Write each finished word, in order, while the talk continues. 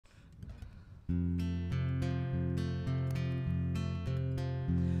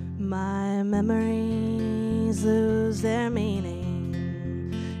My memories lose their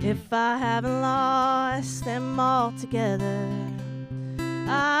meaning if I haven't lost them altogether.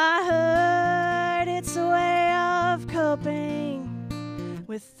 I heard it's a way of coping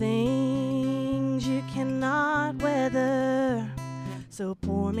with things you cannot weather. So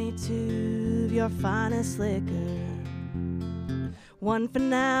pour me two of your finest liquor, one for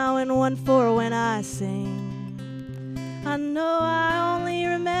now and one for when I sing. I know I only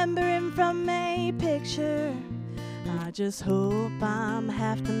remember him from a picture. I just hope I'm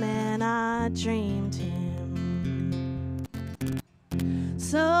half the man I dreamed him.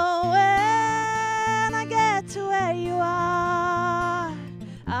 So when I get to where you are,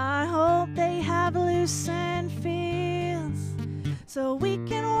 I hope they have Lucerne fields, so we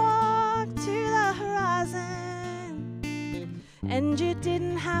can walk to the horizon, and you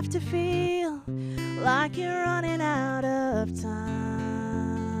didn't have to feel like you're running out of time.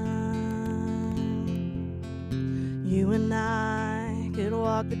 You and I could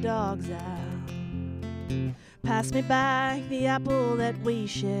walk the dogs out, pass me back the apple that we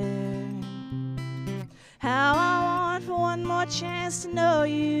share. How I want for one more chance to know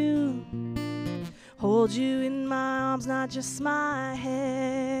you, hold you in my arms, not just my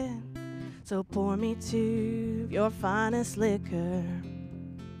head. So pour me two of your finest liquor,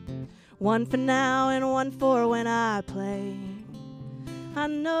 one for now and one for when I play. I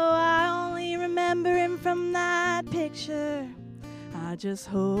know I only remember him from that picture. I just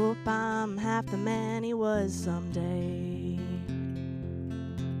hope I'm half the man he was someday.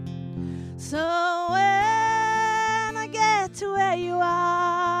 So when I get to where you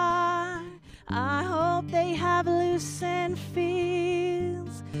are, I hope they have Lucerne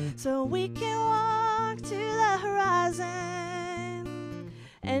fields, so we can walk to the horizon,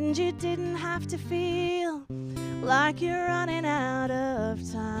 and you didn't have to feel like you're running out of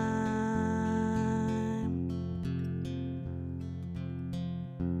time.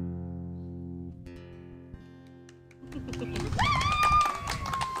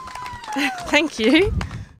 Thank you.